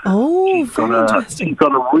Buffy. Oh, very interesting. She's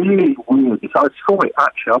got a really weird. I saw it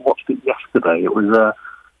actually. I watched it yesterday. It was.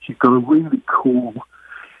 She's got a really cool.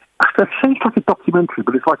 It sounds like a documentary,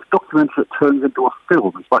 but it's like a documentary that turns into a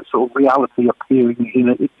film. It's like sort of reality appearing in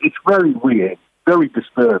it. It's very weird, very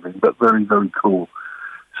disturbing, but very, very cool.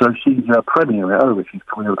 So she's premiering it over. She's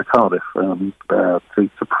coming over to Cardiff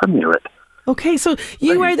to premiere it. Okay, so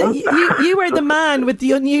you are the man with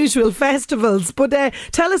the unusual festivals. But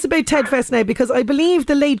tell us about Ted Fest now, because I believe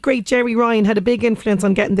the late great Jerry Ryan had a big influence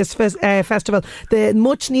on getting this festival, the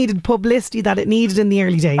much needed publicity that it needed in the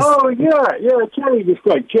early days. Oh yeah, Jerry was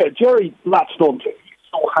great. Jerry latched onto it. He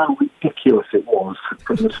saw how ridiculous it was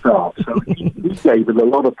from the start. So he gave it a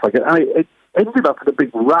lot of plug. And it ended up in a big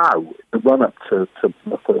row in the run up to the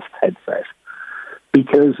first Ted Fest.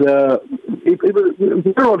 because we're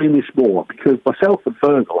on Inishmore because myself and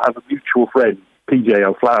Fergal have a mutual friend, PJ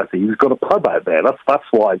O'Flaherty, who's got a pub out there. That's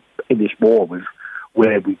why Inishmore was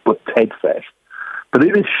where we put Tedfest. But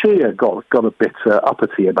Inisheer got a bit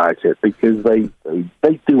uppity about it because they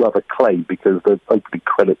do have a claim because the opening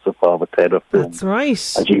credits of Father Ted are filmed. That's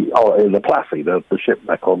right. In the Plassey, the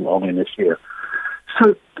shipwreck on Inisheer.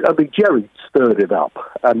 So, I mean, Jerry stirred it up,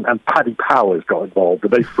 and Paddy Powers got involved,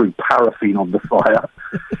 and they threw paraffin on the fire.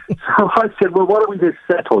 So I said, well, why don't we just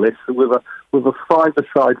settle this with a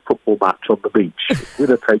five-a-side football match on the beach?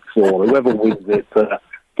 Winner takes all. Whoever wins it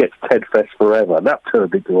gets Tedfest forever. And that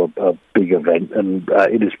turned into a big event, and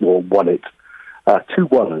Inishmore won it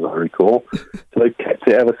 2-1, as I recall. So they've kept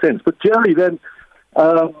it ever since. But Jerry then,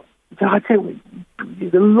 I tell you,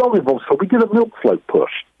 the long involved story, we did a milk float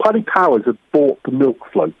push. Paddy Powers had bought the milk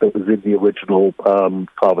float that was in the original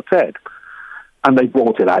Father Ted, and they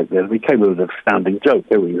brought it out there, and it came with an outstanding joke.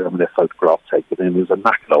 They were having their photograph taken, and it was a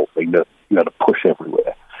knacked old thing that you had to push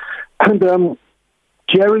everywhere. And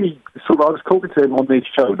Jerry, I was talking to him on this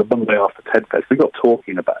show the Monday after Tedfest. We got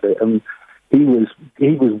talking about it, and he was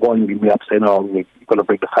winding me up saying, "Oh, you've got to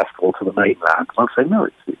bring the festival to the mainland." And I said, "No,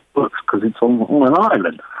 it works because it's on an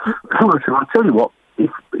island." And I said, "I'll tell you what,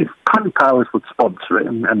 if Paddy Powers would sponsor it,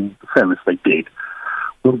 and fairness they did,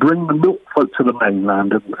 we'll bring the milk float to the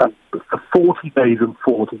mainland, and for 40 days and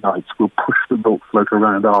 40 nights, we'll push the milk float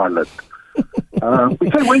around Ireland."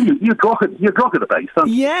 You're Drogheda based, aren't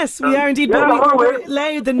you? Yes, we are indeed. But we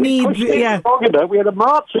allowed the need. Yeah, we had a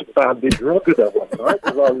marching band in Drogheda one night,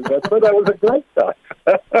 as I remember. That was a great night.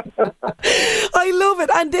 I love it.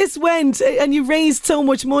 And this went, and you raised so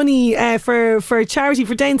much money for charity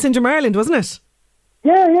for Down Syndrome Ireland, wasn't it?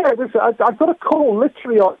 Yeah. It was, I got a call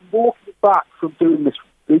literally. I was walking back from doing this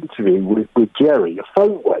interview with Jerry. A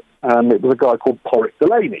phone went, and it was a guy called Porrick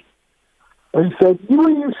Delaney. And he said, he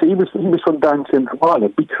was from Down Syndrome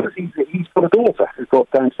Ireland because he's got a daughter who's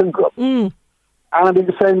got Down syndrome. Mm. And he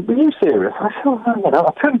was saying, "Are you serious?" I said, "No,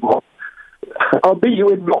 I'll tell you what, I'll meet you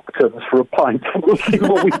in Nocturnes for a pint and we'll see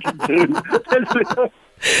what we can do."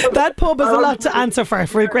 That pub has a lot to answer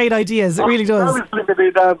for great ideas. It really does. I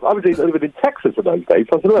was living in Texas in those days.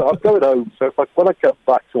 I said, "Look, I'm going home, so when I come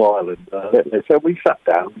back to Ireland," so we sat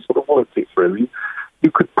down, we sort of worked it through. You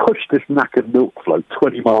could push this knackered milk float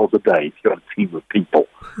 20 miles a day if you had a team of people.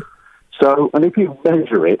 So, and if you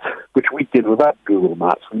measure it, which we did without Google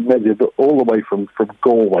Maps, we measured it all the way from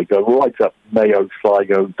Galway, go right up Mayo,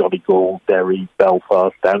 Sligo, Donegal, Derry,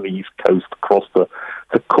 Belfast, down the east coast, across to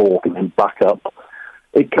Cork, and then back up.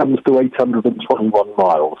 It comes to 821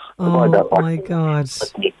 miles. Oh, my God.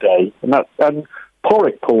 A day. And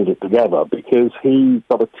Porrick pulled it together because he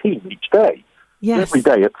got a team each day. Yes. Every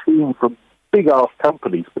day, a team from big-ass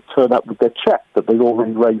companies would turn up with their check that they'd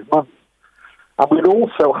already raised money. And we'd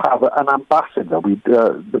also have an ambassador.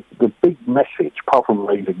 The big message, apart from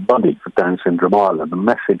raising money for Down Syndrome Ireland, the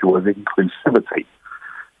message was inclusivity.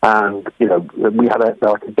 And, we had a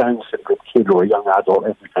Down syndrome kid or a young adult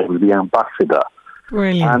every day with the ambassador.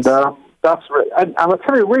 Brilliant. And that's and I'll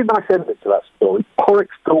tell you a really nice ending to that story.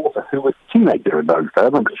 Porrick's daughter, who was a teenager in those days, I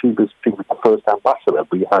remember she was the first ambassador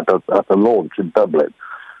we had at the launch in Dublin.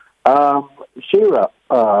 Shira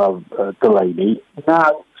Delaney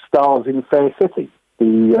now stars in Fair City.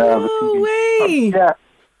 No way! Yeah,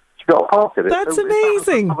 she got a part in it. That's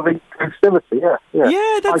amazing.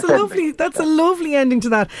 Yeah, that's a lovely ending to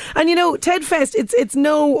that. And Tedfest, it's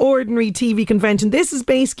no ordinary TV convention. This is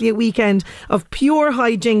basically a weekend of pure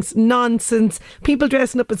hijinks, nonsense, people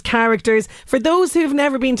dressing up as characters. For those who've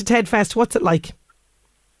never been to Tedfest, what's it like?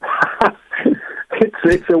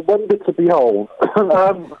 It's a wonder to behold.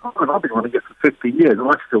 I've been running it for 50 years and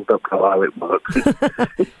I still don't know how it works.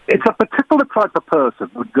 It's a particular type of person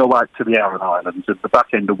who would go out to the Aran Islands at the back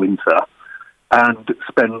end of winter and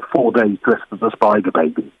spend 4 days dressed as a spider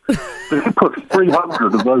baby. So if you put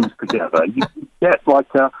 300 of those together, you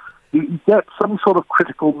get some sort of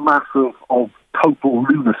critical mass of total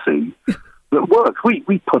lunacy that works.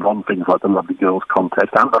 We put on things like the Lovely Girls contest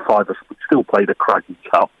and the Five of Us. We still play the Craggy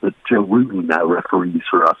Cup that Joe Rooney now referees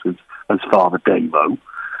for us as Father Damo.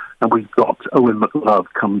 And we've got Owen McLove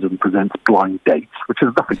comes and presents Blind Dates, which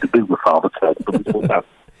has nothing to do with Father Ted, but we thought that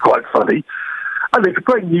quite funny. And it's a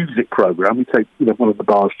great music programme. We take, one of the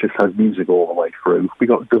bars just has music all the way through. We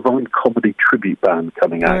got a Divine Comedy tribute band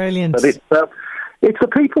coming out. Brilliant. But it's the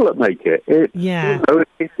people that make it. It's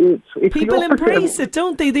people embrace it,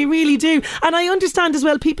 don't they? They really do. And I understand as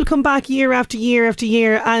well, people come back year after year after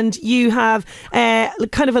year, and you have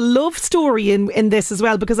kind of a love story in this as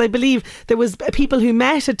well, because I believe there was people who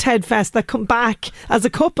met at Tedfest that come back as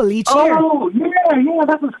a couple each year. Oh, yeah.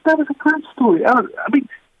 that was a great story. I mean,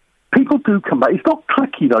 people do come back. It's not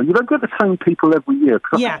tricky, though. You don't get the same people every year,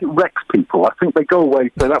 because I think it wrecks people. I think they go away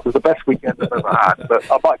and say, that was the best weekend I've ever had, but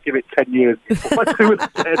I might give it 10 years before I do it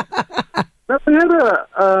again. But we had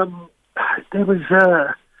there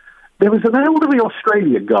was an elderly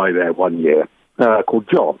Australian guy there one year called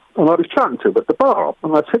John, and I was chatting to him at the bar,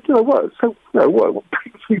 and I said, what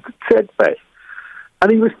brings you to Ted Fest?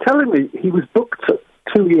 And he was telling me he was booked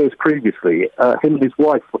 2 years previously. Him and his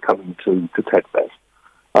wife were coming to Ted Fest.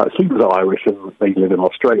 She was Irish and they live in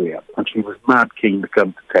Australia, and she was mad keen to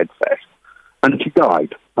come to Ted Fest. And she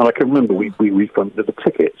died. And I can remember we refunded the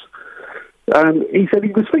tickets. And he said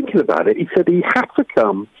he was thinking about it. He said he had to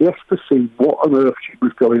come just to see what on earth she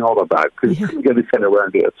was going on about, because he couldn't get his head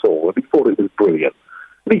around it at all, and he thought it was brilliant.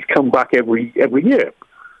 And he's come back every year.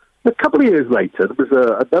 A couple of years later, there was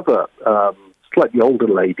another slightly older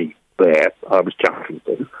lady there I was chatting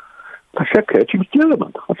to. I said to her, she was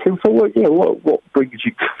German. I said, so what brings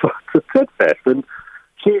you to Ted Fest? And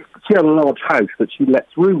she had a large house that she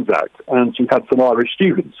lets rooms out, and she had some Irish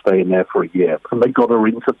students staying there for a year, and they got her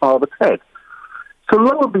into Father Ted. So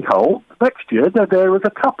lo and behold, next year they're there as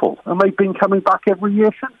a couple, and they've been coming back every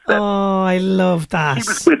year since then. Oh, I love that. She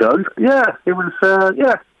was widowed. Yeah, it was,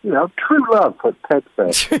 true love at Ted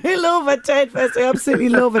Fest. True love at Ted Fest. I absolutely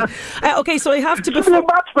love it. Okay, so I have to... It's a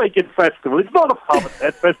matchmaking festival. It's not a Father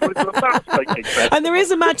Ted Festival, it's a matchmaking festival. And there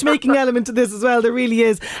is a matchmaking element to this as well. There really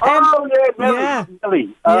is.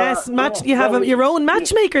 Nelly. Yes, you have your own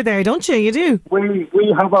matchmaker there, don't you? You do.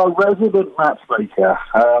 We have our resident matchmaker,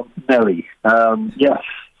 Nelly. Yes,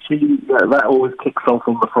 that always kicks off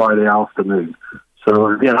on the Friday afternoon.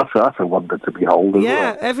 So, that's a wonder to behold as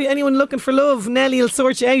well. Anyone looking for love, Nelly will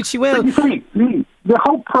sort you out, she will. But you see, the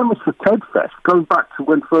whole premise of Ted Fest, going back to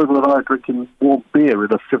when Fergal and I were drinking warm beer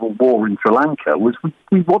in a civil war in Sri Lanka, was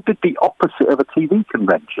we wanted the opposite of a TV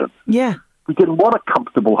convention. Yeah. We didn't want a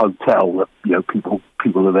comfortable hotel that, people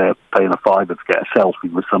are there paying a $5 to get a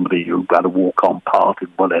selfie with somebody who had a walk-on part in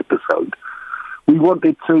one episode. We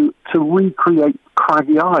wanted to recreate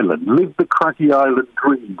Craggy Island, live the Craggy Island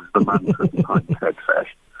dream, was the mantra behind Ted Fest.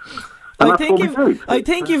 I think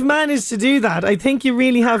you've managed to do that. I think you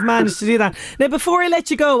really have managed to do that. Now, before I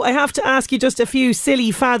let you go, I have to ask you just a few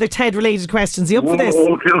silly Father Ted related questions. Are you up for this?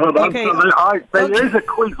 Oh, God. Okay. There is a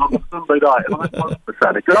quiz on the Sunday night, and I want to say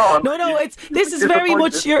it. Go on. No, this is very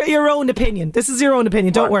much your own opinion. This is your own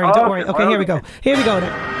opinion. Don't worry. Okay, here we go.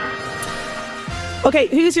 Now. Okay,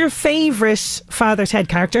 who's your favourite Father Ted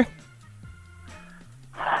character?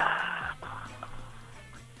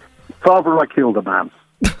 Father, I killed a man.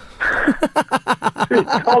 Tom,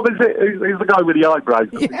 is it? He's the guy with the eyebrows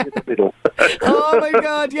in the middle. Oh my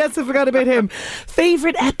God, yes, I forgot about him.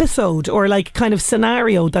 Favourite episode or kind of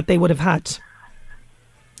scenario that they would have had?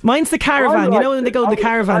 Mine's the caravan. When they go in the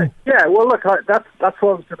caravan. Look, that's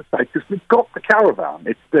what I was going to say, because we've got the caravan.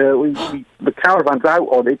 It's the caravan's out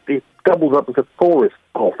on it. It doubles up as a tourist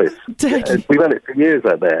office. We've had it for years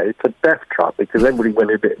out there. It's a death trap because everybody went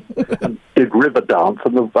in it and did river dance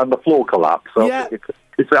and the floor collapsed. So I think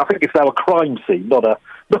it's now a crime scene, not a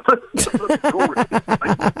tourist scene.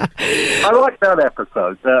 I like that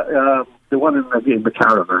episode. The one in the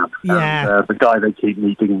caravan. And, the guy they keep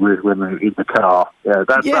meeting with when they're in the car. I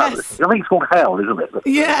think it's called Hell, isn't it?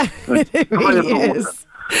 Yeah, it really is.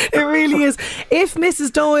 It really is. If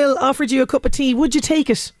Mrs. Doyle offered you a cup of tea, would you take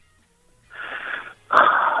it?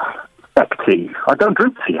 Tea. I don't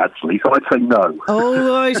drink tea, actually, so I'd say no.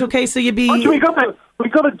 Oh, right, okay, so you'd be... Actually, we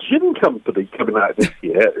got a gin company coming out this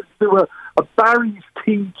year to do a Barry's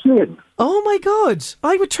Tea gin. Oh, my God.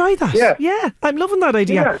 I would try that. Yeah, I'm loving that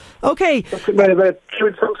idea. Yeah. Okay. They're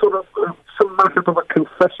doing some sort of... some matter of a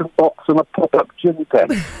confession box and a pop-up gin pen.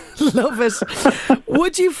 Love it.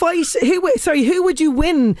 Would you fight... Who would you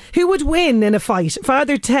win? Who would win in a fight?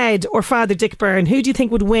 Father Ted or Father Dick Byrne? Who do you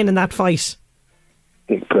think would win in that fight?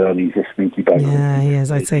 Dick Byrne, he's a sneaky bugger. Yeah, he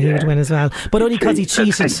is. I'd say he would win as well. But only because he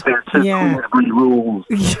cheated. Rules.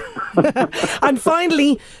 And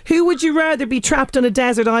finally, who would you rather be trapped on a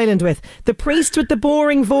desert island with? The priest with the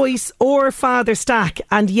boring voice or Father Stack?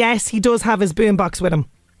 And yes, he does have his boombox with him.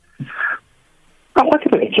 I like a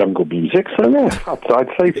bit of jungle music, so I'd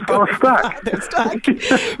say Father Stack.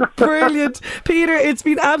 Brilliant. Peter, it's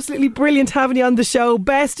been absolutely brilliant having you on the show.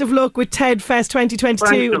 Best of luck with Ted Fest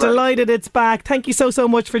 2022. Delighted it's back. Thank you so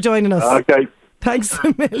much for joining us. Okay. Thanks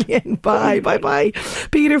a million. Bye.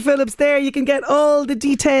 Peter Phillips there. You can get all the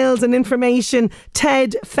details and information,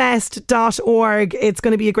 tedfest.org. It's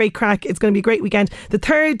going to be a great crack. It's going to be a great weekend. The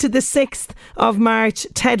 3rd to the 6th of March,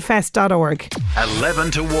 tedfest.org. 11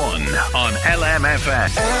 to 1 on LMFM.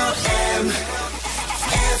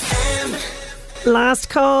 Last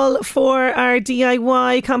call for our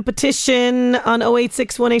DIY competition on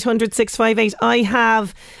 086 1800 658. I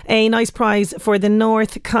have a nice prize for the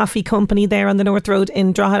North Coffee Company there on the North Road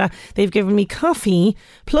in Drogheda. They've given me coffee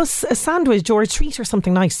plus a sandwich or a treat or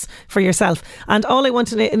something nice for yourself. And all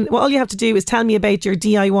you have to do is tell me about your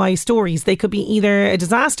DIY stories. They could be either a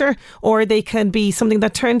disaster or they can be something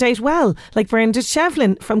that turned out well, like Brenda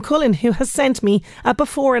Shevlin from Cullen, who has sent me a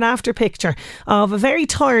before and after picture of a very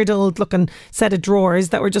tired old looking set of drawers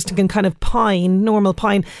that were just in kind of normal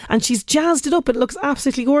pine, and she's jazzed it up. It looks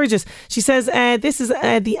absolutely gorgeous. She says this is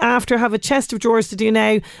the after. Have a chest of drawers to do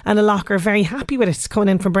now and a locker. Very happy with it. Coming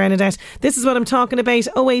in from Bernadette. This is what I'm talking about.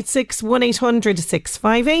 086 1800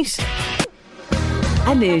 658.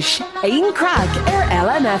 Anish, Ain Crag,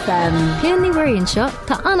 LMFM. Clearly worrying shot.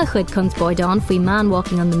 Ta Anna Chud comes boy dawn fwy man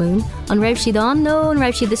walking on the moon. On Rav she dawn, no, and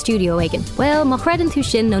Rav she the studio again. Well, ma chredin tu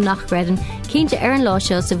shin no nach chredin. Keen to Aaron Law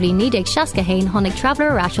show savli nidig shaska hain honig traveller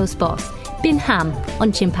rasho sposs. Bin ham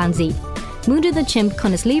on chimpanzee. Mooded the chimp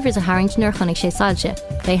con his levers a Harrington or chonig she salche.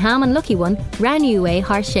 They ham and lucky one ran you away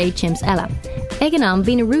harsh shade chimps ella. Eganam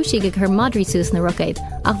vina rushig her madri sus na rockade.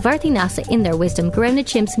 Ach varti nasa in their wisdom grounded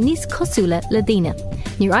chimps nis kosula ladina.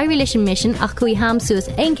 Near Irish mission ach kui ham sus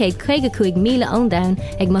ainkade craiga kuig mila own down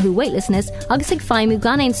eg mahu weightlessness agus eg faimu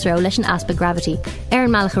ganein stro lesh an aspect gravity. Aaron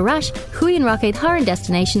Malacharash kui and rockade haran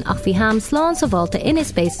destination ach vi ham slán sa volta in his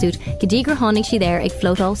spacesuit gedigra honig she there eg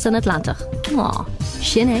float all sun Atlantic. Aw,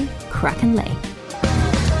 shinne crack and lay.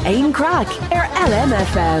 Ain Crack,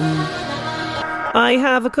 LMFM. I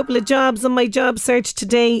have a couple of jobs on my job search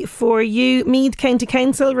today for you. Meath County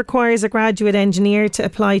Council requires a graduate engineer to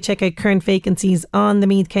apply. Check out current vacancies on the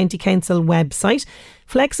Meath County Council website.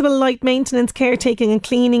 Flexible Light Maintenance, Caretaking and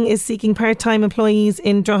Cleaning is seeking part-time employees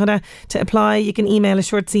in Drogheda. To apply, you can email a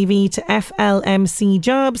short CV to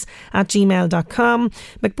flmcjobs@gmail.com.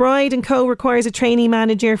 McBride & Co requires a trainee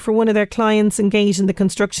manager for one of their clients engaged in the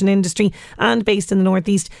construction industry and based in the North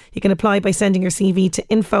East. You can apply by sending your CV to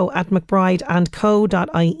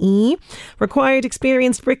info@mcbrideandco.ie. Required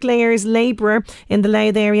experienced bricklayers, labourer in the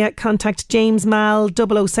Louth area. Contact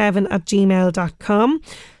jamesmal007@gmail.com.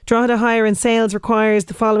 Drogheda Hire and Sales requires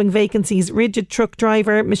the following vacancies: rigid truck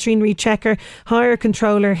driver, machinery checker, hire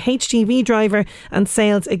controller, HGV driver and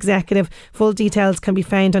sales executive. Full details can be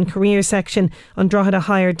found on career section on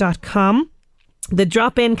droghedahire.com. The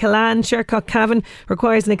Drop-In Callan, Shercock Cavan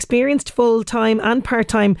requires an experienced full-time and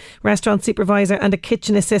part-time restaurant supervisor and a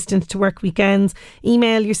kitchen assistant to work weekends.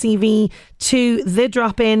 Email your CV to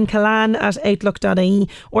thedropincallan@outlook.ie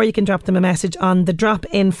or you can drop them a message on the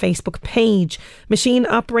Drop-In Facebook page. Machine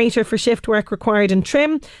operator for shift work required in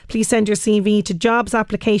Trim. Please send your CV to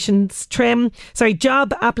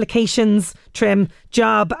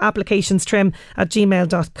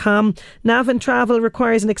jobapplicationsTrim@gmail.com. Navan Travel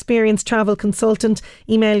requires an experienced travel consultant.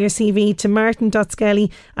 Email your CV to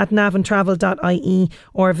martin.skelly@navantravel.ie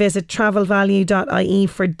or visit travelvalue.ie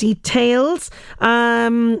for details.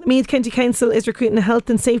 Meath County Council is recruiting a health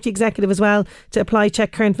and safety executive as well. To apply,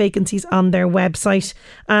 check current vacancies on their website.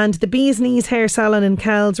 And the Bees Knees Hair Salon in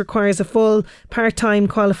Kells requires a full part-time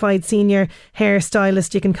qualified senior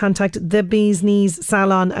hairstylist. You can contact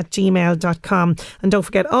thebeeskneessalon@gmail.com. And don't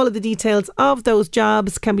forget, all of the details of those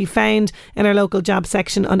jobs can be found in our local job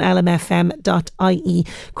section on lmfm.ie.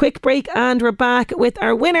 Quick break and we're back with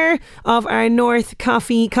our winner of our North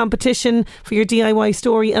Coffee competition for your DIY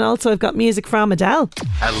story. And also I've got music from Adele.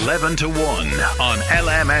 11 to 1 on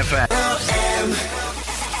LMFM.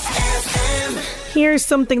 Here's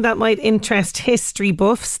something that might interest history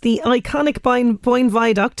buffs. The iconic Boyne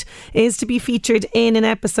Viaduct is to be featured in an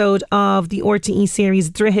episode of the RTE series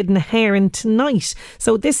Drogheda na HÉireann tonight.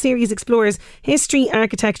 So this series explores history,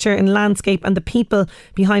 architecture and landscape and the people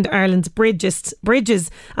behind Ireland's bridges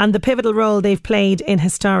and the pivotal role they've played in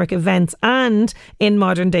historic events and in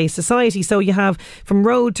modern day society. So you have from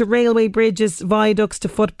road to railway bridges, viaducts to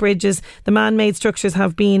footbridges. The man-made structures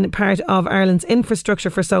have been part of Ireland's infrastructure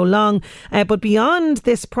for so long, but beyond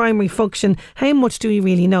this primary function, how much do we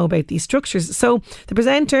really know about these structures? So the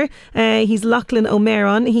presenter, he's Lachlan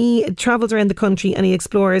O'Meron. He travels around the country and he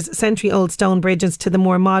explores century-old stone bridges to the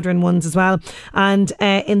more modern ones as well. And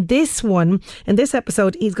in this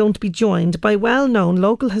episode, he's going to be joined by well-known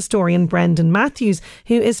local historian Brendan Matthews,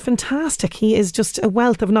 who is fantastic. He is just a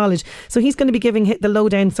wealth of knowledge. So he's going to be giving the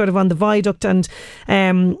lowdown sort of on the viaduct and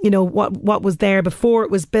what was there before it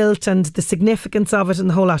was built and the significance of it and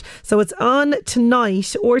the whole lot. So it's on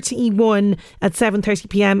tonight, RTE1 at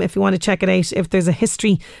 7:30pm if you want to check it out. If there's a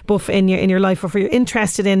history buff in your life, or if you're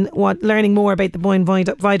interested in learning more about the Boyne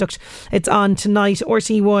Viaduct, it's on tonight,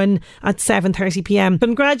 RTE1 at 7:30pm.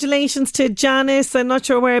 Congratulations to Janice. I'm not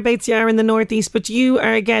sure whereabouts you are in the northeast, but you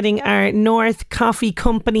are getting our North Coffee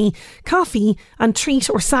Company coffee and treat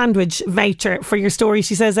or sandwich voucher for your story.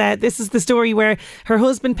 She says this is the story where her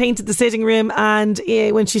husband painted the sitting room, and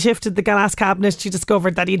when she shifted the glass cabinet, she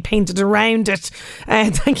discovered that he'd painted around it.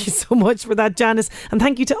 Thank you so much for that, Janice, and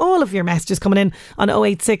thank you to all of your messages coming in on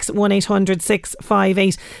 086 1800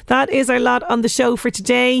 658. That is our lot on the show for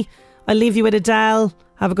today. I'll leave you with Adele.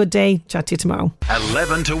 Have a good day. Chat to you tomorrow.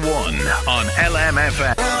 11 to 1 on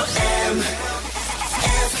LMFM.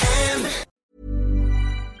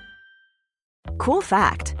 Cool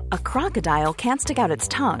fact, a crocodile can't stick out its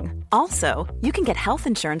tongue. Also, you can get health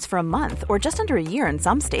insurance for a month or just under a year in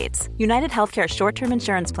some states. United Healthcare short-term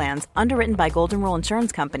insurance plans, underwritten by Golden Rule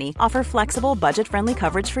Insurance Company, offer flexible, budget-friendly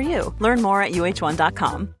coverage for you. Learn more at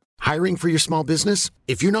uh1.com. Hiring for your small business?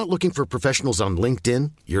 If you're not looking for professionals on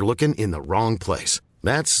LinkedIn, you're looking in the wrong place.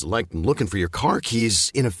 That's like looking for your car keys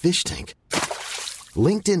in a fish tank.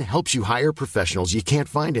 LinkedIn helps you hire professionals you can't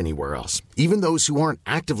find anywhere else, even those who aren't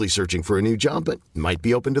actively searching for a new job but might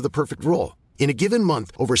be open to the perfect role. In a given month,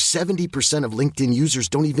 over 70% of LinkedIn users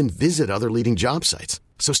don't even visit other leading job sites.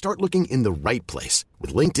 So start looking in the right place.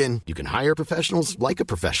 With LinkedIn, you can hire professionals like a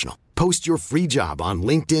professional. Post your free job on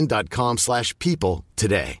linkedin.com/people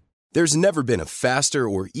today. There's never been a faster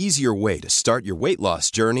or easier way to start your weight loss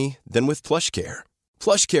journey than with PlushCare.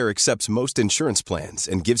 PlushCare accepts most insurance plans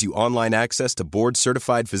and gives you online access to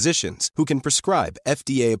board-certified physicians who can prescribe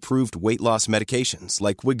FDA-approved weight loss medications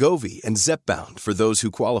like Wegovy and Zepbound for those who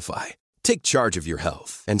qualify. Take charge of your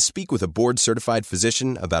health and speak with a board-certified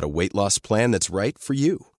physician about a weight loss plan that's right for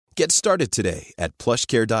you. Get started today at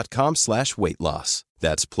plushcare.com/weight-loss.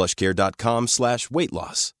 That's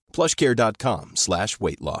plushcare.com/weight-loss.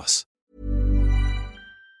 plushcare.com/weight-loss.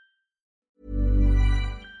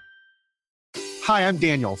 Hi, I'm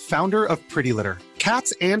Daniel, founder of Pretty Litter.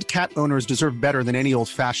 Cats and cat owners deserve better than any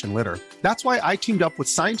old-fashioned litter. That's why I teamed up with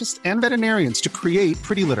scientists and veterinarians to create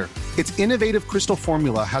Pretty Litter. Its innovative crystal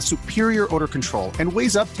formula has superior odor control and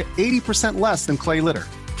weighs up to 80% less than clay litter.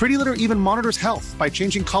 Pretty Litter even monitors health by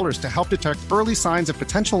changing colors to help detect early signs of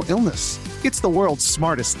potential illness. It's the world's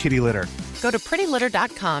smartest kitty litter. Go to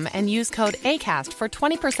prettylitter.com and use code ACAST for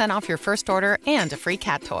 20% off your first order and a free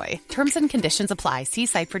cat toy. Terms and conditions apply. See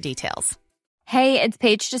site for details. Hey, it's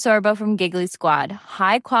Paige DeSorbo from Giggly Squad.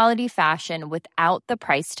 High quality fashion without the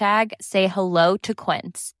price tag. Say hello to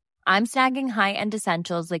Quince. I'm snagging high-end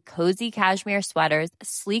essentials like cozy cashmere sweaters,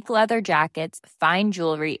 sleek leather jackets, fine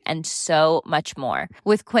jewelry, and so much more.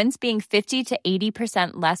 With Quince being 50 to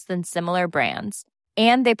 80% less than similar brands.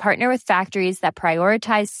 And they partner with factories that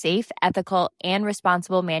prioritize safe, ethical, and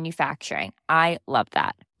responsible manufacturing. I love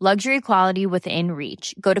that. Luxury quality within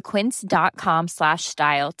reach. Go to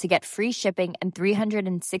quince.com/style to get free shipping and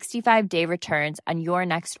 365-day returns on your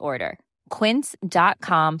next order.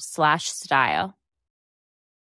 Quince.com/style.